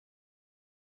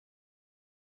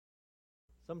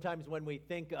Sometimes when we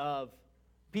think of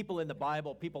people in the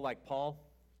Bible, people like Paul,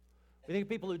 we think of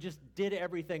people who just did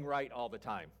everything right all the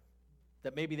time,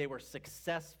 that maybe they were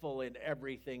successful in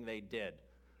everything they did.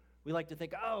 We like to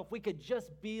think, oh, if we could just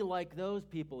be like those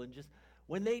people and just,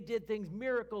 when they did things,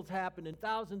 miracles happened and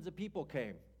thousands of people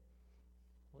came.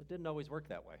 Well, it didn't always work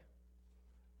that way.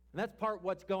 And that's part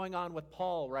what's going on with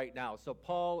Paul right now. So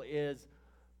Paul is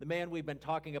the man we've been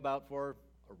talking about for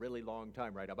a really long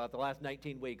time right now, about the last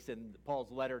 19 weeks in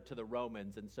Paul's letter to the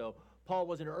Romans. And so Paul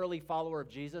was an early follower of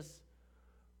Jesus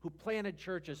who planted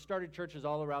churches, started churches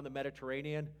all around the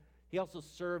Mediterranean. He also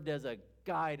served as a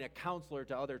guide, a counselor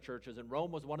to other churches, and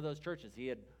Rome was one of those churches. He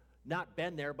had not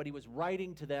been there, but he was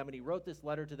writing to them, and he wrote this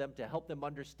letter to them to help them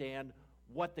understand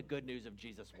what the good news of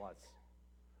Jesus was,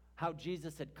 how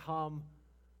Jesus had come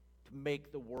to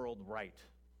make the world right.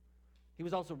 He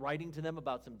was also writing to them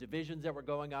about some divisions that were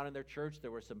going on in their church.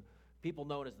 There were some people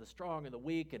known as the strong and the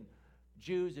weak, and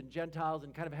Jews and Gentiles,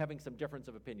 and kind of having some difference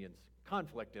of opinions,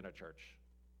 conflict in a church.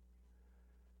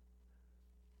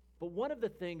 But one of the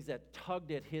things that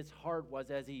tugged at his heart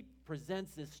was, as he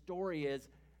presents this story, is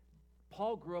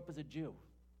Paul grew up as a Jew.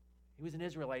 He was an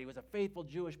Israelite. He was a faithful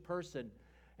Jewish person.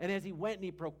 And as he went and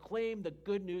he proclaimed the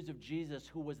good news of Jesus,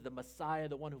 who was the Messiah,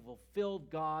 the one who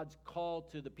fulfilled God's call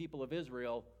to the people of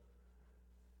Israel,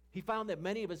 he found that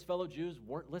many of his fellow Jews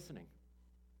weren't listening.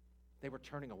 They were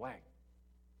turning away.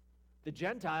 The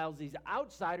Gentiles, these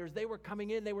outsiders, they were coming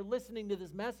in, they were listening to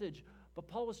this message. But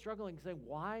Paul was struggling, saying,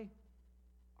 why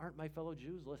aren't my fellow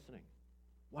Jews listening?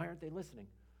 Why aren't they listening?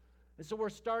 And so we're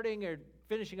starting or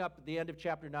finishing up at the end of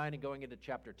chapter 9 and going into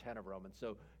chapter 10 of Romans.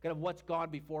 So kind of what's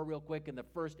gone before real quick. In the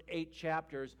first 8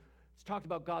 chapters, it's talked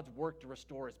about God's work to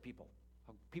restore his people.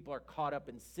 How people are caught up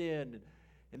in sin and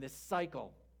in this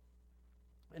cycle.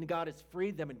 And God has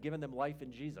freed them and given them life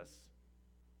in Jesus.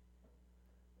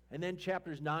 And then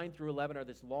chapters 9 through 11 are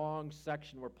this long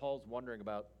section where Paul's wondering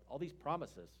about all these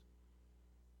promises.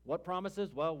 What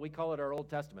promises? Well, we call it our Old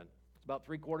Testament. It's about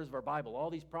 3/4 of our Bible. All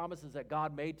these promises that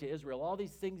God made to Israel, all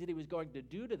these things that he was going to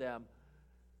do to them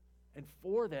and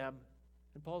for them.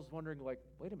 And Paul's wondering, like,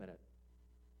 wait a minute.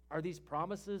 Are these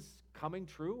promises coming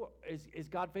true? Is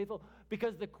God faithful?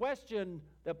 Because the question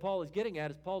that Paul is getting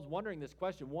at is Paul's wondering this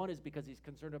question. One is because he's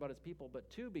concerned about his people, but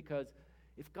two, because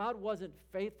if God wasn't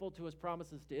faithful to his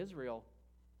promises to Israel,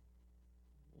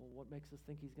 well, what makes us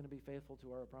think he's going to be faithful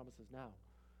to our promises now?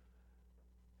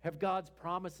 Have God's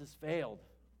promises failed?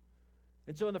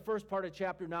 And so in the first part of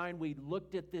chapter 9, we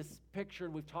looked at this picture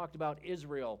and we've talked about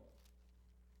Israel.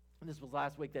 And this was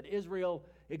last week, that Israel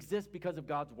exists because of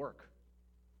God's work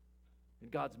and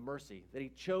God's mercy, that he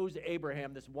chose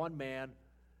Abraham, this one man,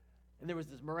 and there was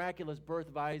this miraculous birth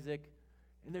of Isaac,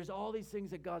 and there's all these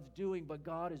things that God's doing, but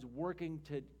God is working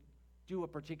to do a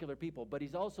particular people. But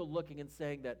he's also looking and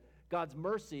saying that God's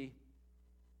mercy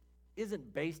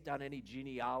isn't based on any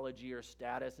genealogy or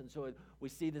status. And so we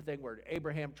see the thing where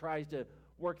Abraham tries to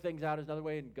work things out another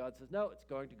way, and God says, no, it's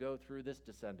going to go through this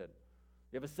descendant.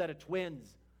 You have a set of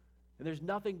twins, and there's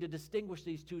nothing to distinguish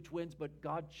these two twins, but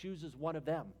God chooses one of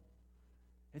them.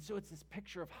 And so it's this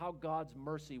picture of how God's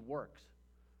mercy works,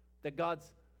 that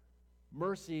God's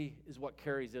mercy is what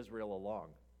carries Israel along.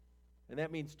 And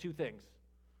that means two things.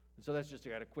 And so that's just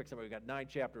a quick summary. We've got 9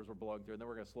 chapters we're blowing through, and then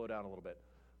we're going to slow down a little bit.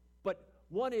 But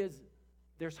one is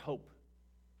there's hope.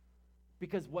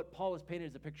 Because what Paul has painted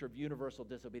is a picture of universal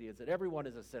disobedience, that everyone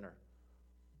is a sinner.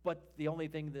 But the only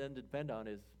thing then to depend on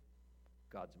is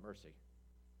God's mercy.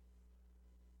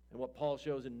 And what Paul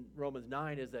shows in Romans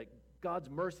 9 is that God's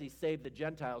mercy saved the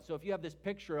Gentiles. So if you have this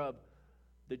picture of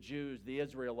the Jews, the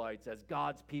Israelites, as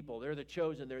God's people, they're the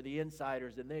chosen, they're the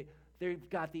insiders, and they've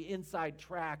got the inside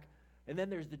track. And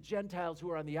then there's the Gentiles who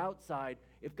are on the outside.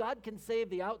 If God can save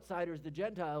the outsiders, the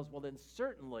Gentiles, well then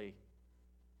certainly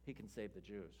he can save the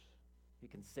Jews. He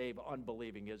can save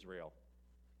unbelieving Israel.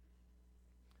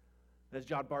 As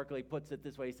John Barclay puts it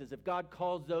this way, he says, if God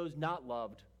calls those not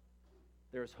loved,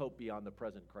 there is hope beyond the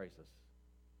present crisis.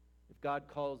 If God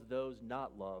calls those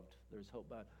not loved, there's hope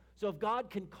beyond. So if God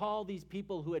can call these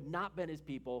people who had not been his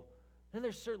people, then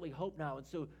there's certainly hope now. And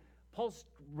so Paul's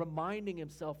reminding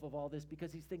himself of all this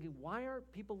because he's thinking, why aren't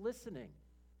people listening?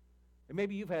 And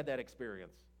maybe you've had that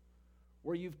experience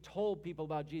where you've told people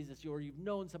about Jesus, or you've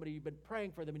known somebody, you've been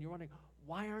praying for them, and you're wondering,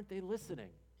 why aren't they listening?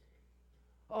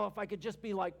 Oh, if I could just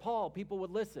be like Paul, people would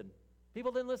listen.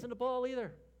 People didn't listen to Paul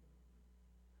either.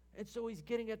 And so he's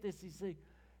getting at this, he's saying,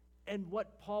 and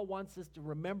what Paul wants us to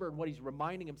remember, and what he's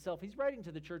reminding himself, he's writing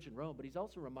to the church in Rome, but he's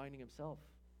also reminding himself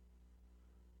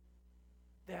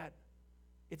that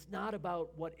it's not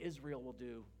about what Israel will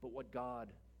do, but what God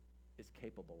is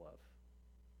capable of.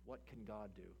 What can God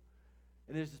do?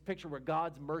 And there's this picture where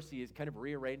God's mercy has kind of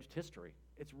rearranged history.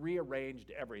 It's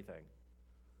rearranged everything.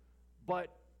 But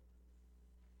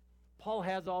Paul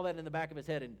has all that in the back of his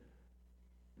head, and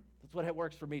that's what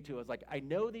works for me too. It's like, I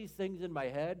know these things in my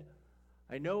head.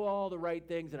 I know all the right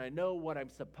things, and I know what I'm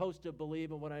supposed to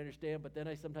believe and what I understand, but then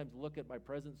I sometimes look at my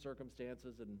present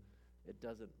circumstances, and it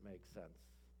doesn't make sense.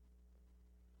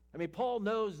 I mean, Paul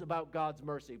knows about God's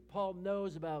mercy. Paul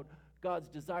knows about God's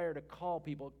desire to call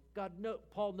people.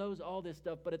 Paul knows all this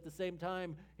stuff, but at the same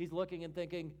time, he's looking and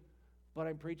thinking, but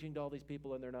I'm preaching to all these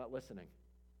people, and they're not listening.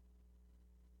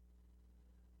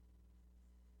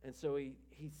 And so he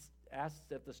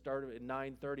asks at the start of in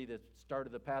 9:30, the start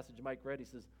of the passage Mike read, he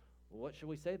says, well, what should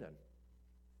we say then?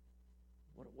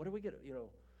 What do we get?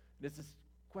 This is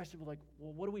question of like,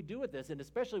 well, what do we do with this? And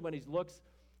especially when he looks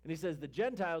and he says, the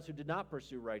Gentiles who did not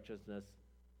pursue righteousness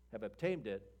have obtained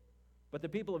it, but the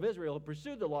people of Israel who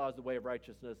pursued the law as the way of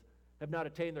righteousness have not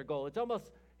attained their goal. It's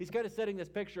almost, he's kind of setting this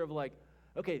picture of like,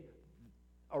 okay,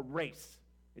 a race.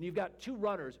 And you've got two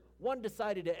runners. One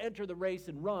decided to enter the race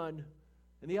and run,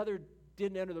 and the other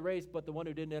didn't enter the race, but the one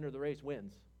who didn't enter the race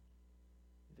wins.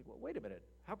 You think, well, wait a minute.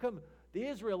 How come the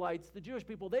Israelites, the Jewish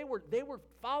people, they were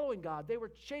following God, they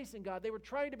were chasing God, they were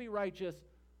trying to be righteous,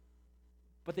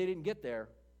 but they didn't get there.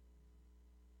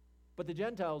 But the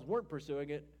Gentiles weren't pursuing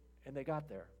it, and they got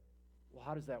there. Well,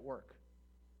 how does that work?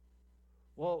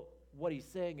 Well, what he's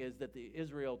saying is that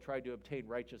Israel tried to obtain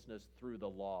righteousness through the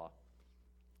law.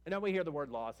 And now we hear the word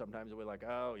law sometimes, and we're like,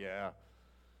 oh, yeah.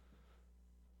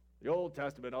 The Old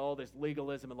Testament, all this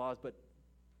legalism and laws, but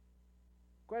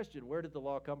question, where did the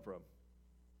law come from?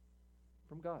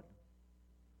 From God.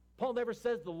 Paul never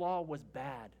says the law was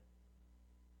bad.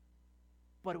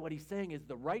 But what he's saying is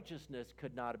the righteousness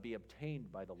could not be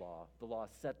obtained by the law. The law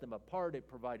set them apart, it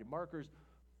provided markers,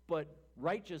 but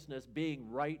righteousness,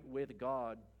 being right with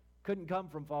God, couldn't come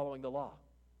from following the law.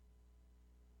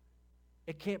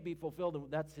 It can't be fulfilled,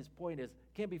 and that's his point, is it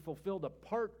can't be fulfilled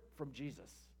apart from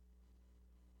Jesus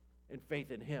and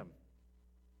faith in him.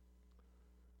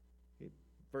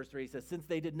 Verse 3 says, since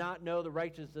they did not know the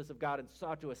righteousness of God and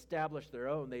sought to establish their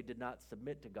own, they did not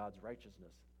submit to God's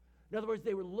righteousness. In other words,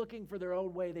 they were looking for their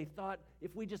own way. They thought,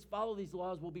 if we just follow these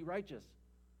laws, we'll be righteous.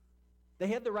 They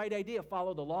had the right idea,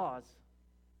 follow the laws,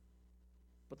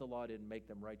 but the law didn't make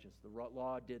them righteous. The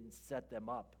law didn't set them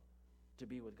up to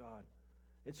be with God.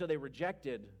 And so they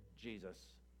rejected Jesus.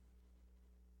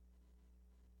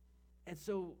 And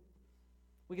so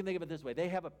we can think of it this way. They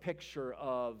have a picture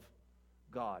of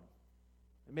God.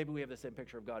 And maybe we have the same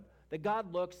picture of God. That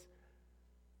God looks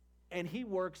and he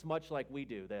works much like we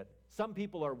do, that some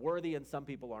people are worthy and some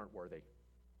people aren't worthy.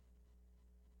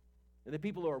 And the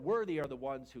people who are worthy are the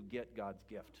ones who get God's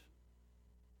gift.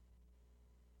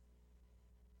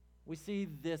 We see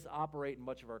this operate in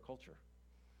much of our culture.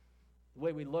 The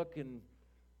way we look and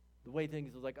the way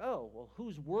things is like, oh, well,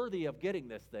 who's worthy of getting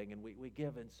this thing? And we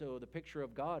give. And so the picture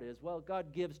of God is, well,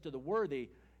 God gives to the worthy.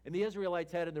 And the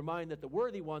Israelites had in their mind that the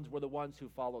worthy ones were the ones who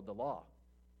followed the law.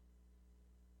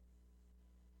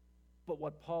 But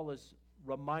what Paul is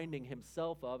reminding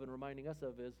himself of and reminding us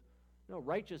of is, no,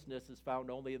 righteousness is found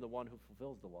only in the one who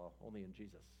fulfills the law, only in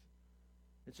Jesus.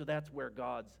 And so that's where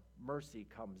God's mercy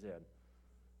comes in.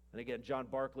 And again, John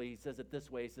Barclay, he says it this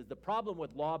way. He says, the problem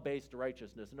with law-based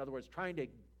righteousness, in other words, trying to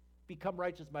become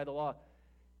righteous by the law,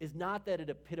 is not that it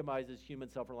epitomizes human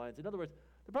self-reliance. In other words,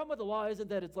 the problem with the law isn't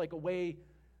that it's like a way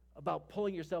about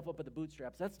pulling yourself up at the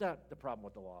bootstraps. That's not the problem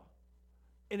with the law.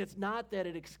 And it's not that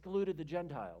it excluded the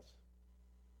Gentiles,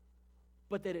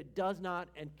 but that it does not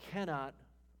and cannot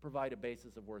provide a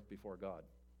basis of worth before God.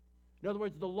 In other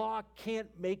words, the law can't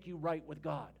make you right with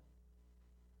God.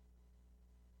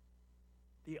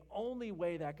 The only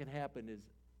way that can happen is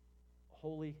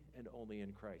wholly and only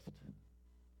in Christ.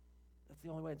 That's the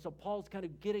only way. And so Paul's kind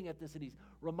of getting at this, and he's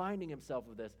reminding himself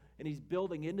of this, and he's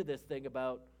building into this thing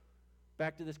about,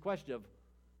 back to this question of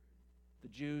the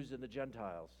Jews and the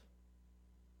Gentiles,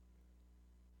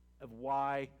 of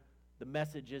why the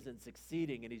message isn't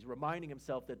succeeding, and he's reminding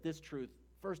himself that this truth,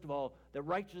 first of all, that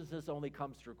righteousness only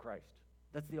comes through Christ.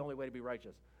 That's the only way to be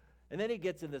righteous. And then he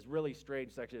gets in this really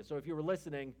strange section. So if you were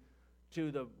listening to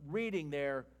the reading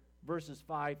there, verses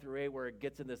 5 through 8, where it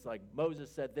gets in this, like, Moses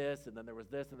said this, and then there was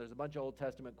this, and there's a bunch of Old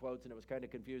Testament quotes, and it was kind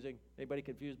of confusing. Anybody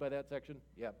confused by that section?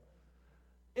 Yeah.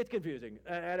 It's confusing.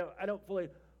 I don't fully,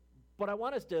 but I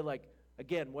want us to, like,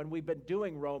 again, when we've been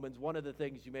doing Romans, one of the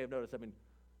things you may have noticed, I mean,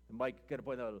 Mike kind of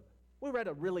pointed out, we read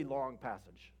a really long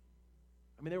passage.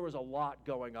 I mean, there was a lot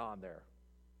going on there.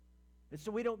 And so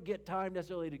we don't get time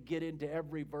necessarily to get into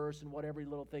every verse and what every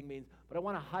little thing means, but I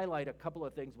want to highlight a couple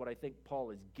of things, what I think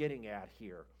Paul is getting at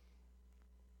here.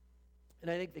 And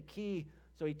I think the key,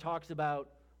 so he talks about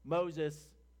Moses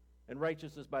and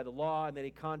righteousness by the law, and then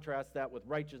he contrasts that with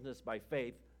righteousness by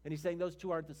faith. And he's saying those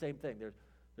two aren't the same thing.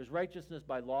 There's righteousness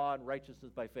by law and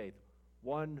righteousness by faith.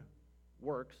 One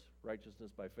works,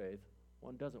 righteousness by faith.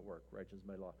 One doesn't work, righteousness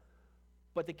by law.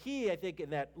 But the key, I think, in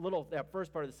that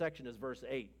first part of the section is verse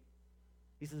 8.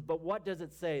 He says, but what does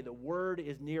it say? The word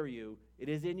is near you. It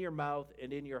is in your mouth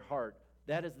and in your heart.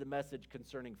 That is the message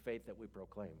concerning faith that we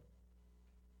proclaim.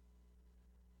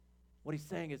 What he's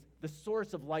saying is the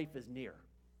source of life is near.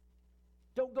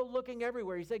 Don't go looking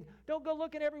everywhere. He's saying, don't go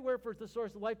looking everywhere for the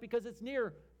source of life because it's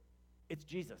near. It's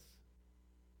Jesus.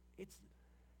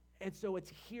 And so it's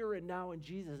here and now in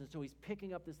Jesus. And so he's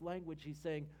picking up this language. He's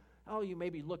saying, oh, you may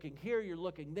be looking here, you're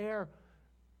looking there.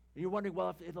 And you're wondering,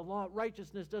 well, if the law,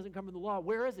 righteousness doesn't come from the law,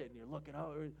 where is it? And you're looking,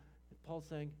 and Paul's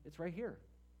saying, it's right here.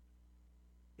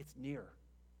 It's near.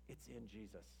 It's in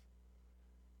Jesus.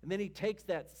 And then he takes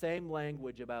that same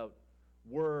language about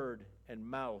word and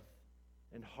mouth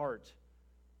and heart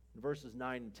in verses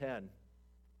 9 and 10,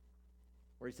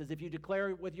 where he says, if you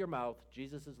declare with your mouth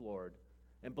Jesus is Lord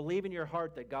and believe in your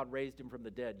heart that God raised him from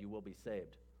the dead, you will be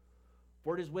saved.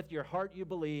 For it is with your heart you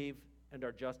believe and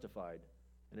are justified,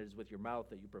 and it is with your mouth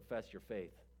that you profess your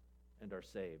faith and are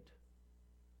saved.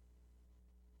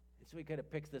 And so he kind of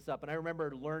picks this up. And I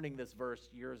remember learning this verse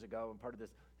years ago, and part of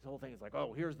this whole thing is like,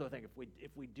 oh, here's the thing,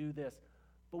 if we do this.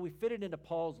 But we fit it into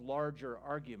Paul's larger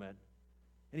argument,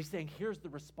 and he's saying, here's the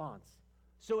response.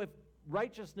 So if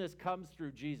righteousness comes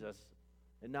through Jesus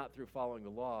and not through following the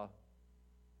law,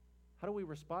 how do we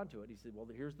respond to it? He said, well,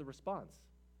 here's the response.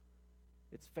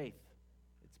 It's faith.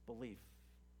 It's belief.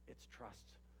 It's trust.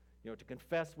 To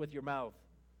confess with your mouth,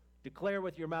 declare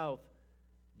with your mouth,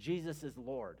 Jesus is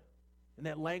Lord. And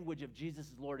that language of Jesus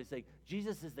is Lord is saying,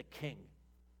 Jesus is the King.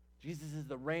 Jesus is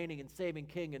the reigning and saving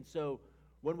King. And so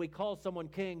when we call someone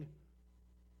King,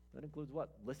 that includes what?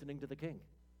 Listening to the King.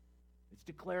 It's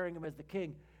declaring him as the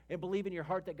King. And believe in your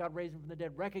heart that God raised him from the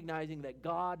dead, recognizing that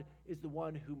God is the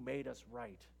one who made us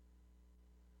right.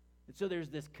 And so there's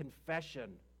this confession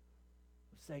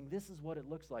of saying, this is what it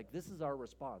looks like. This is our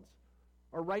response.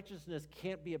 Our righteousness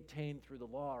can't be obtained through the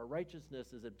law. Our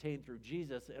righteousness is obtained through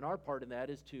Jesus, and our part in that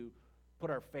is to put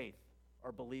our faith,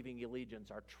 our believing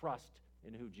allegiance, our trust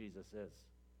in who Jesus is.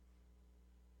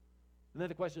 And then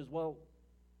the question is, well,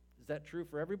 is that true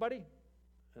for everybody?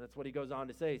 And that's what he goes on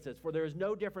to say. He says, for there is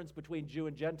no difference between Jew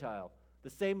and Gentile. The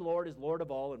same Lord is Lord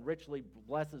of all and richly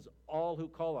blesses all who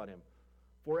call on him.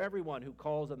 For everyone who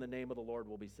calls on the name of the Lord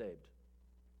will be saved.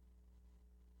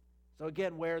 So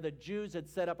again, where the Jews had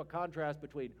set up a contrast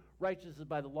between righteousness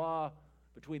by the law,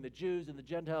 between the Jews and the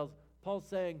Gentiles, Paul's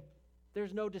saying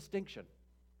there's no distinction.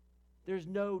 There's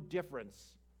no difference.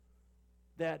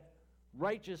 That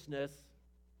righteousness,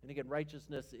 and again,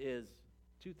 righteousness is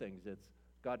two things. It's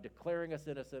God declaring us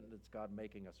innocent, and it's God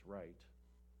making us right.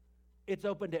 It's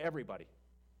open to everybody.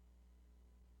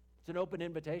 It's an open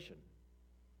invitation.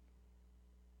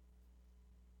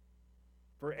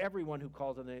 For everyone who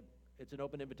calls on the name, it's an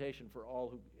open invitation for all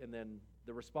who, and then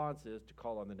the response is to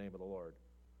call on the name of the Lord.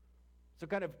 So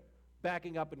kind of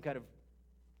backing up and kind of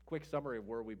quick summary of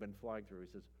where we've been flying through. He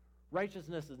says,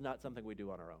 righteousness is not something we do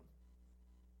on our own.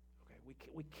 Okay,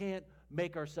 we can't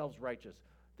make ourselves righteous.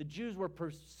 The Jews were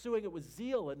pursuing it with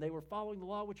zeal, and they were following the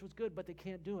law, which was good, but they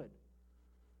can't do it.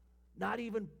 Not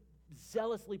even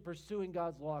zealously pursuing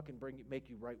God's law can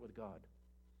make you right with God.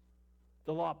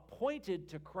 The law pointed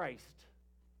to Christ.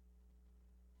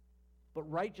 But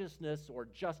righteousness or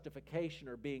justification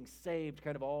or being saved,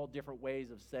 kind of all different ways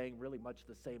of saying really much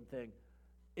the same thing,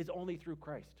 is only through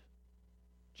Christ.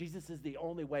 Jesus is the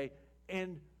only way,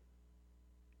 and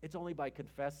it's only by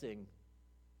confessing,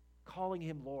 calling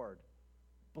him Lord,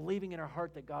 believing in our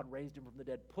heart that God raised him from the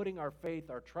dead, putting our faith,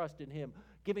 our trust in him,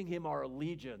 giving him our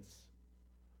allegiance.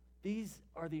 These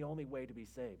are the only way to be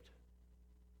saved.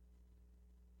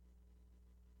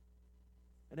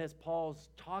 And as Paul's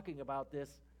talking about this,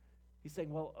 he's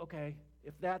saying, well, okay,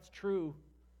 if that's true,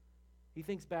 he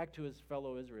thinks back to his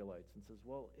fellow Israelites and says,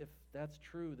 well, if that's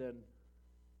true, then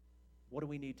what do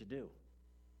we need to do?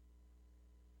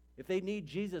 If they need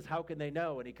Jesus, how can they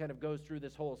know? And he kind of goes through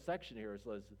this whole section here. It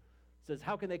says,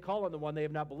 how can they call on the one they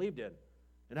have not believed in?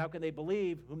 And how can they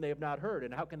believe whom they have not heard?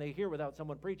 And how can they hear without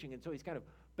someone preaching? And so he's kind of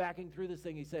backing through this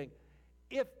thing. He's saying,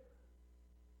 if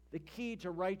the key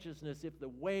to righteousness, if the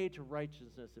way to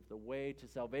righteousness, if the way to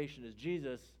salvation is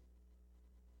Jesus,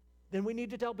 then we need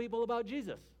to tell people about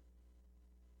Jesus.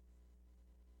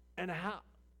 And how,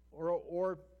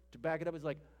 or to back it up, it's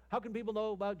like, how can people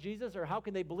know about Jesus, or how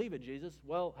can they believe in Jesus?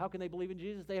 Well, how can they believe in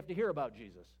Jesus? They have to hear about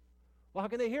Jesus. Well, how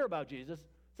can they hear about Jesus?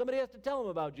 Somebody has to tell them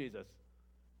about Jesus.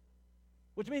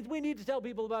 which means we need to tell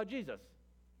people about Jesus.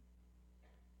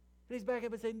 And he's back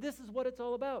up and saying, this is what it's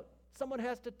all about. Someone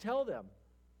has to tell them.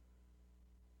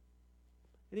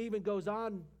 And he even goes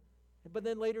on, but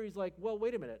then later he's like, well,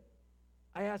 wait a minute.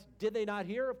 I asked, did they not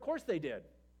hear? Of course they did.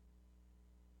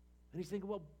 And he's thinking,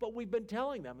 well, but we've been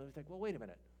telling them. And he's like, well, wait a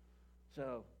minute.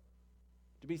 So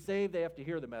to be saved, they have to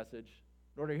hear the message.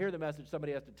 In order to hear the message,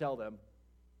 somebody has to tell them.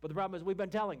 But the problem is we've been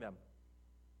telling them.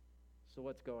 So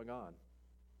what's going on?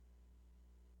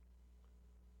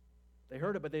 They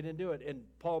heard it, but they didn't do it. And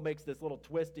Paul makes this little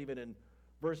twist even in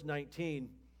verse 19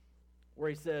 where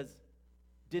he says,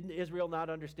 didn't Israel not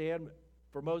understand?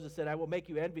 For Moses said, I will make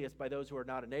you envious by those who are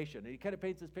not a nation. And he kind of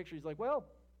paints this picture. He's like, well,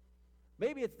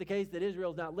 maybe it's the case that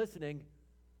Israel's not listening,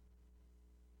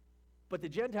 but the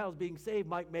Gentiles being saved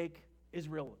might make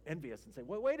Israel envious and say,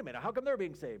 well, wait a minute, how come they're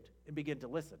being saved? And begin to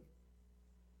listen.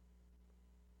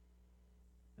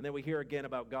 And then we hear again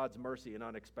about God's mercy in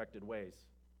unexpected ways.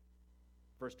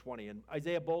 Verse 20, and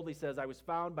Isaiah boldly says, I was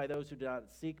found by those who did not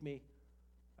seek me.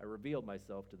 I revealed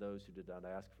myself to those who did not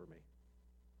ask for me.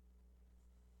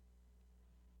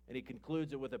 And he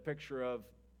concludes it with a picture of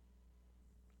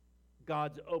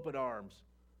God's open arms.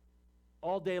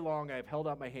 All day long I have held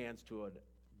out my hands to a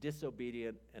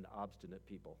disobedient and obstinate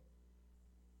people.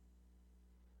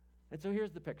 And so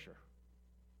here's the picture.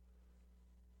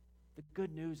 The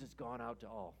good news has gone out to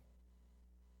all.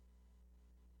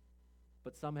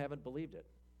 But some haven't believed it.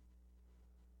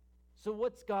 So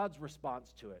what's God's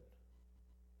response to it?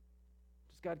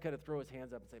 Does God kind of throw his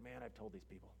hands up and say, man, I've told these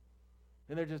people,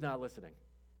 and they're just not listening?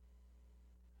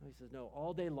 And he says, no,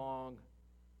 all day long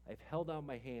I've held out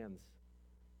my hands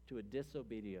to a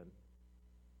disobedient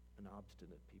and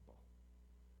obstinate people.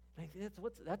 And I think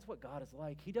that's what God is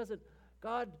like.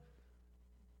 God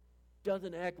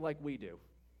doesn't act like we do.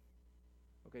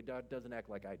 Okay, God doesn't act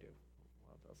like I do.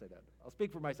 I'll say that. I'll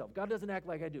speak for myself. God doesn't act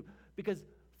like I do. Because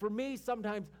for me,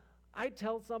 sometimes I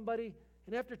tell somebody,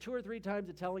 and after 2 or 3 times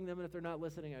of telling them, and if they're not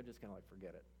listening, I just kind of like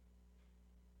forget it.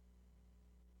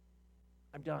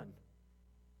 I'm done.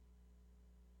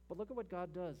 But look at what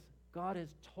God does. God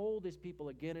has told his people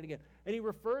again and again. And he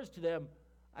refers to them,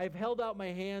 I've held out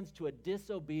my hands to a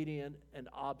disobedient and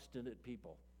obstinate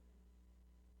people.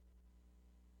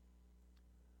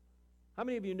 How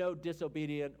many of you know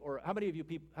disobedient, or how many of you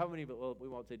people, well, we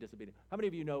won't say disobedient. How many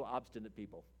of you know obstinate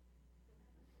people?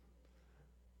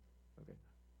 Okay.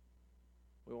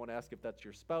 We won't ask if that's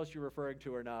your spouse you're referring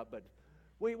to or not, but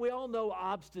we all know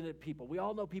obstinate people. We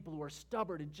all know people who are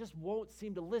stubborn and just won't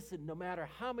seem to listen no matter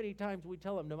how many times we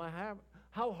tell them, no matter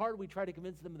how hard we try to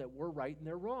convince them that we're right and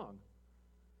they're wrong.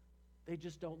 They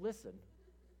just don't listen.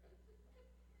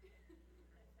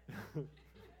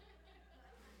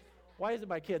 Why isn't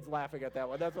my kids laughing at that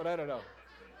one? That's what I don't know.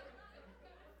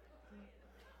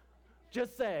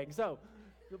 Just saying. So,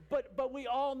 but we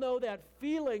all know that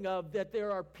feeling of that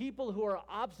there are people who are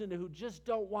obstinate who just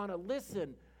don't want to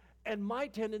listen. And my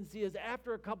tendency is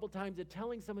after a couple times of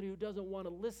telling somebody who doesn't want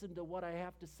to listen to what I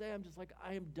have to say, I'm just like,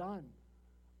 I am done.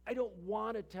 I don't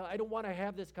want to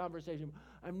have this conversation.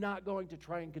 I'm not going to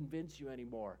try and convince you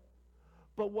anymore.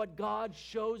 But what God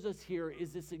shows us here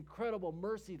is this incredible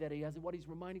mercy that he has. And what he's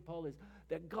reminding Paul is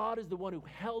that God is the one who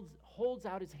holds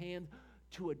out his hand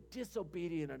to a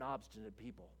disobedient and obstinate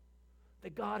people.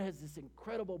 That God has this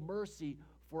incredible mercy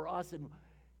for us. And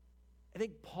I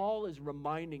think Paul is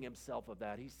reminding himself of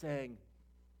that. He's saying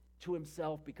to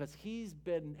himself, because he's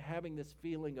been having this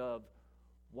feeling of,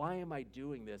 why am I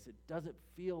doing this? It doesn't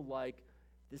feel like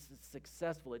this is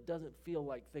successful. It doesn't feel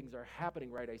like things are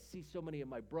happening right. I see so many of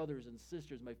my brothers and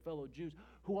sisters, my fellow Jews,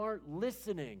 who aren't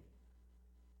listening.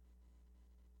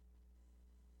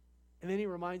 And then he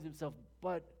reminds himself,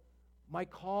 but my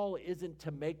call isn't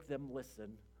to make them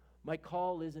listen. My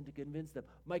call isn't to convince them.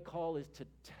 My call is to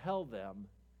tell them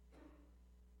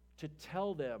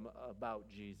about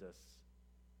Jesus.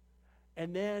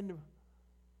 And then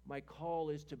my call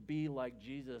is to be like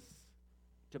Jesus,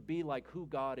 to be like who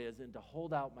God is, and to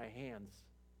hold out my hands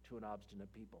to an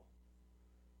obstinate people.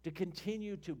 To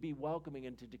continue to be welcoming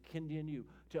and to continue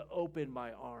to open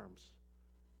my arms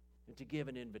and to give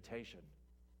an invitation.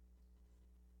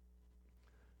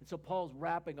 And so Paul's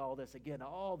wrapping all this again,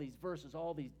 all these verses,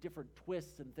 all these different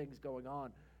twists and things going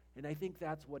on. And I think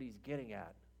that's what he's getting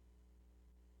at.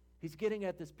 He's getting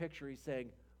at this picture. He's saying,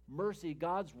 mercy,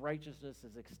 God's righteousness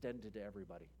is extended to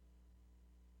everybody.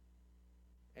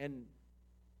 And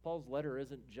Paul's letter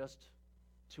isn't just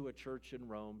to a church in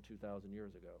Rome 2,000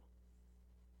 years ago.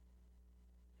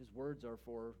 His words are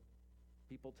for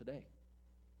people today.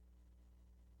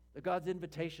 That God's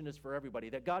invitation is for everybody.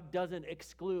 That God doesn't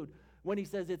exclude. When he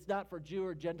says it's not for Jew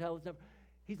or Gentile,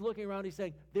 He's looking around, he's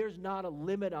saying, there's not a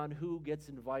limit on who gets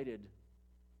invited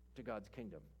to God's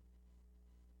kingdom.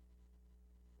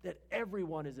 That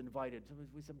everyone is invited.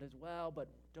 We sometimes, well, but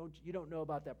you don't know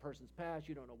about that person's past,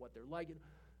 you don't know what they're like.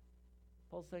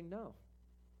 Paul's saying, no.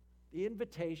 The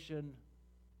invitation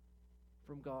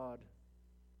from God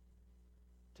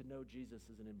to know Jesus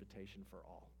is an invitation for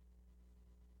all.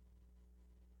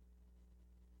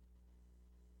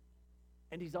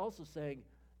 And he's also saying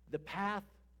the path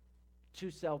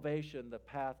to salvation, the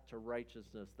path to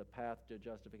righteousness, the path to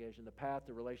justification, the path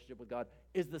to relationship with God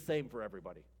is the same for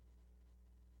everybody.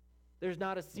 There's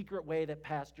not a secret way that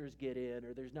pastors get in,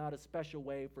 or there's not a special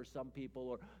way for some people,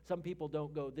 or some people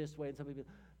don't go this way and some people,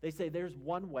 they say there's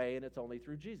one way and it's only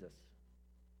through Jesus.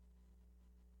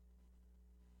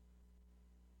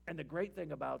 And the great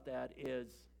thing about that is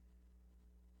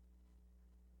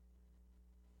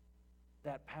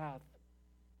that path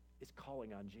is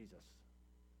calling on Jesus.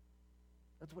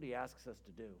 That's what he asks us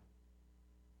to do.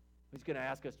 He's going to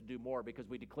ask us to do more because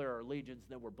we declare our allegiance, and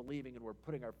then we're believing and we're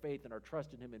putting our faith and our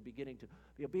trust in him and beginning to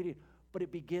be obedient. But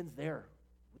it begins there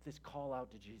with this call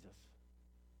out to Jesus.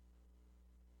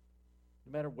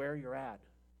 No matter where you're at.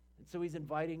 And so he's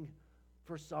inviting,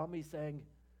 for some, he's saying,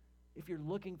 if you're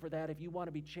looking for that, if you want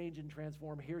to be changed and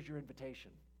transformed, here's your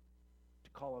invitation to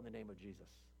call on the name of Jesus.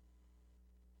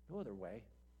 No other way.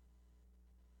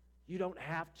 You don't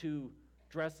have to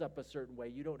dress up a certain way.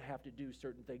 You don't have to do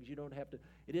certain things. You don't have to.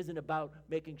 It isn't about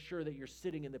making sure that you're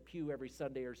sitting in the pew every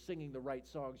Sunday or singing the right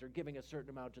songs or giving a certain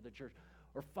amount to the church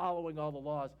or following all the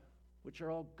laws, which are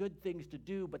all good things to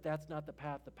do, but that's not the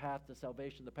path. The path to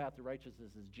salvation, the path to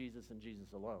righteousness is Jesus and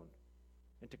Jesus alone,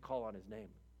 and to call on his name.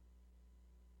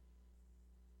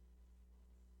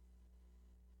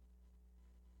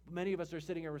 Many of us are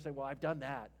sitting here and saying, well, I've done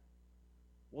that.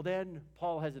 Well, then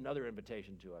Paul has another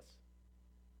invitation to us.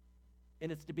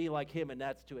 And it's to be like him, and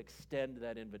that's to extend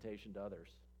that invitation to others.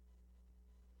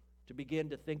 To begin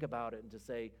to think about it and to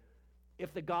say,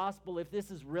 if the gospel, if this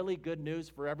is really good news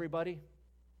for everybody,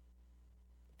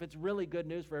 if it's really good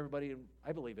news for everybody, and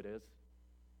I believe it is,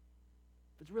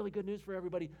 if it's really good news for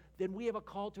everybody, then we have a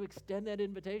call to extend that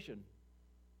invitation,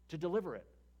 to deliver it.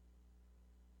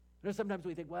 You know, sometimes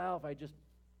we think, well,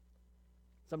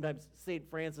 sometimes St.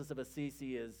 Francis of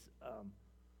Assisi is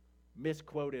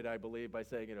misquoted, I believe, by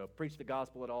saying, preach the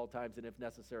gospel at all times and if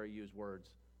necessary, use words.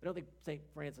 I don't think St.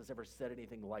 Francis ever said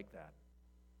anything like that.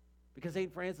 Because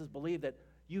St. Francis believed that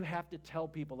you have to tell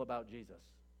people about Jesus.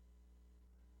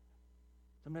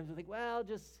 Sometimes we think, well,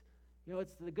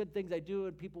 it's the good things I do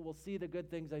and people will see the good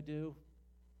things I do.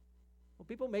 Well,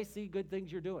 people may see good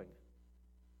things you're doing.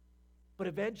 But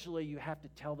eventually you have to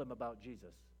tell them about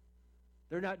Jesus.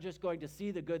 They're not just going to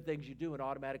see the good things you do and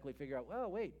automatically figure out,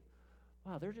 well, wait,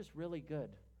 wow, they're just really good.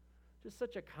 Just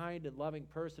such a kind and loving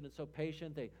person and so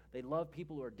patient. They love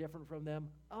people who are different from them.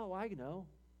 Oh, I know.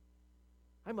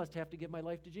 I must have to give my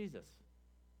life to Jesus.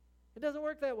 It doesn't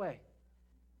work that way.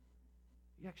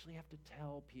 You actually have to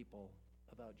tell people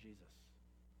about Jesus.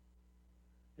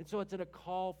 And so it's in a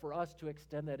call for us to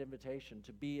extend that invitation,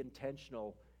 to be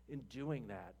intentional in doing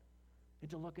that, and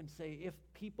to look and say, if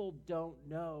people don't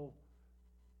know,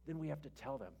 then we have to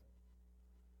tell them.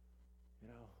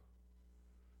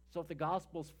 So if the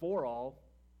gospel's for all,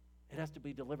 it has to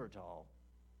be delivered to all.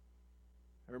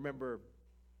 I remember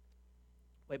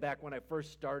way back when I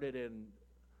first started in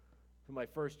my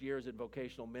first years in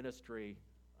vocational ministry,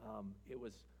 it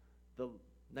was the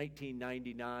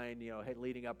 1999,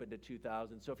 leading up into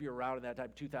 2000. So if you're around in that time,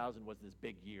 2000 was this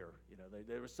big year.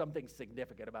 There was something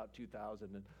significant about 2000,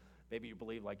 and maybe you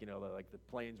believe like the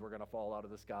planes were going to fall out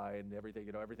of the sky and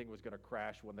everything, everything was going to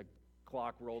crash when the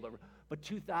clock rolled over. But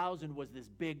 2000 was this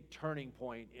big turning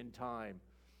point in time.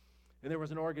 And there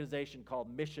was an organization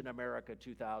called Mission America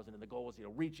 2000, and the goal was,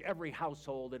 reach every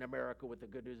household in America with the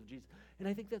good news of Jesus. And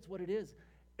I think that's what it is.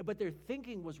 But their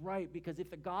thinking was right, because if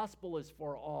the gospel is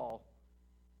for all,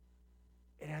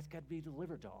 it has got to be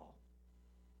delivered to all.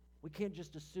 We can't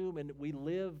just assume, and we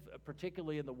live,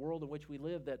 particularly in the world in which we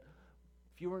live, that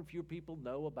fewer and fewer people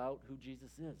know about who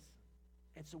Jesus is.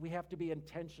 And so we have to be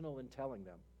intentional in telling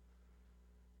them.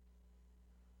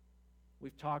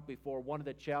 We've talked before, one of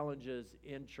the challenges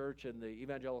in church, and the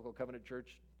Evangelical Covenant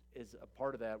Church is a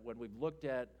part of that,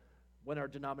 when our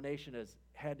denomination has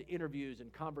had interviews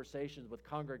and conversations with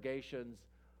congregations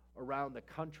around the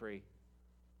country,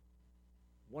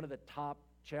 one of the top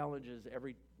challenges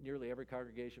nearly every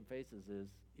congregation faces is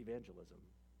evangelism,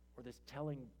 or this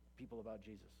telling people about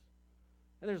Jesus.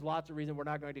 And there's lots of reasons. We're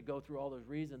not going to go through all those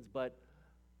reasons, but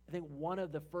I think one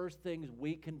of the first things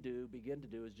we can begin to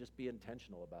do, is just be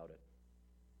intentional about it.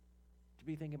 to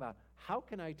be thinking about, how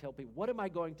can I tell people, what am I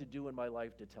going to do in my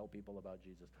life to tell people about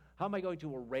Jesus? How am I going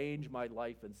to arrange my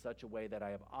life in such a way that I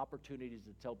have opportunities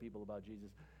to tell people about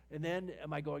Jesus? And then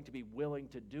am I going to be willing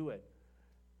to do it?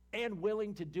 And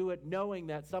willing to do it knowing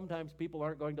that sometimes people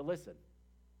aren't going to listen.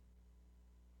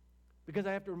 Because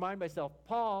I have to remind myself,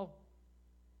 Paul,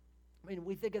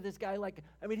 we think of this guy like,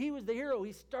 he was the hero.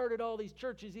 He started all these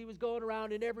churches. He was going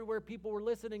around and everywhere people were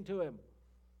listening to him.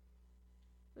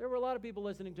 There were a lot of people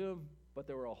listening to him, but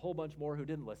there were a whole bunch more who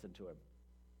didn't listen to him.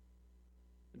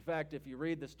 In fact, if you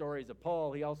read the stories of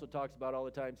Paul, he also talks about all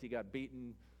the times he got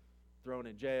beaten, thrown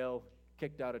in jail,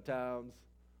 kicked out of towns.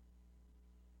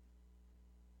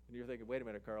 And you're thinking, wait a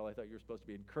minute, Carl, I thought you were supposed to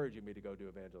be encouraging me to go do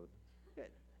evangelism.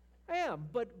 I am,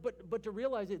 but to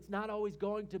realize it's not always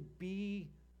going to be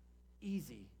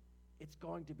easy. It's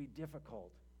going to be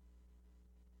difficult.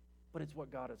 But it's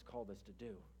what God has called us to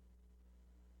do.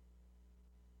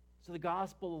 So the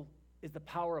gospel is the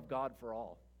power of God for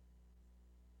all.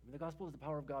 The gospel is the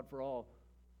power of God for all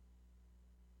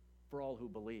who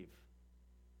believe.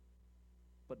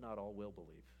 But not all will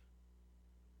believe.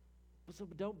 So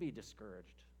don't be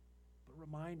discouraged. But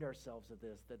remind ourselves of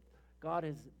this, that God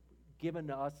has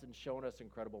given us and shown us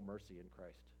incredible mercy in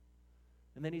Christ.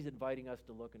 And then he's inviting us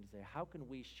to look and to say, how can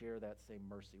we share that same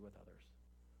mercy with others?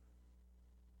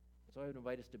 So I would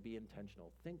invite us to be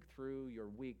intentional. Think through your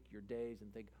week, your days,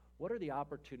 and think, what are the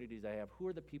opportunities I have? Who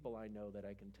are the people I know that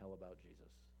I can tell about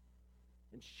Jesus?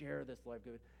 And share this life.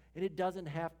 And it doesn't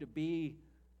have to be,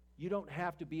 you don't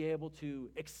have to be able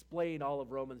to explain all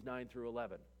of Romans 9 through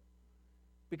 11.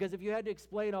 Because if you had to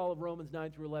explain all of Romans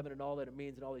 9 through 11 and all that it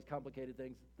means and all these complicated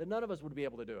things, then none of us would be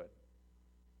able to do it.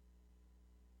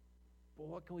 But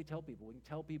what can we tell people? We can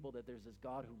tell people that there's this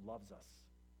God who loves us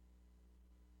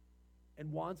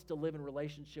and wants to live in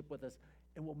relationship with us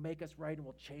and will make us right and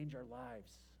will change our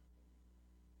lives.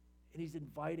 And he's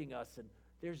inviting us, and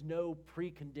there's no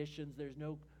preconditions, there's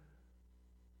no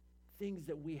things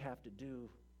that we have to do,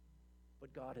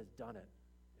 but God has done it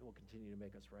and will continue to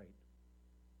make us right.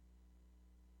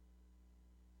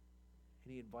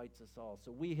 And he invites us all.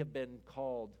 So we have been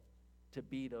called to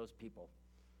be those people.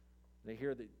 And I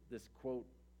hear this quote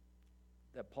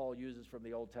that Paul uses from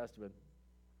the Old Testament,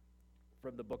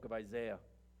 from the book of Isaiah.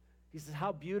 He says,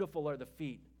 how beautiful are the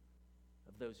feet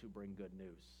of those who bring good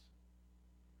news.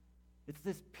 It's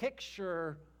this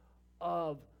picture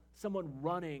of someone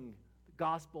running the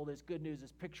gospel, this good news,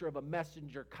 this picture of a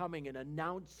messenger coming and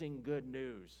announcing good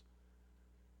news.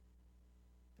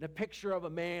 And a picture of a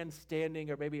man standing,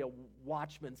 or maybe a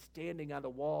watchman standing on the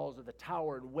walls of the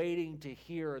tower and waiting to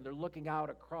hear, and they're looking out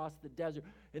across the desert,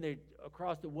 and they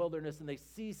across the wilderness, and they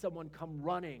see someone come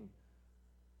running. And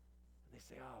they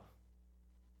say, oh,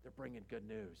 they're bringing good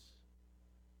news.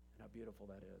 And how beautiful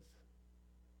that is.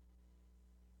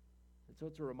 And so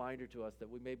it's a reminder to us that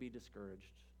we may be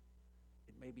discouraged.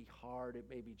 It may be hard, it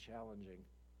may be challenging,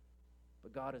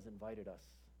 but God has invited us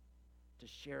to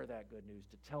share that good news,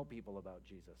 to tell people about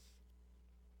Jesus.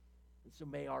 And so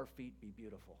may our feet be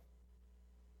beautiful.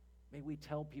 May we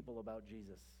tell people about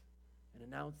Jesus and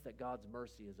announce that God's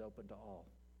mercy is open to all.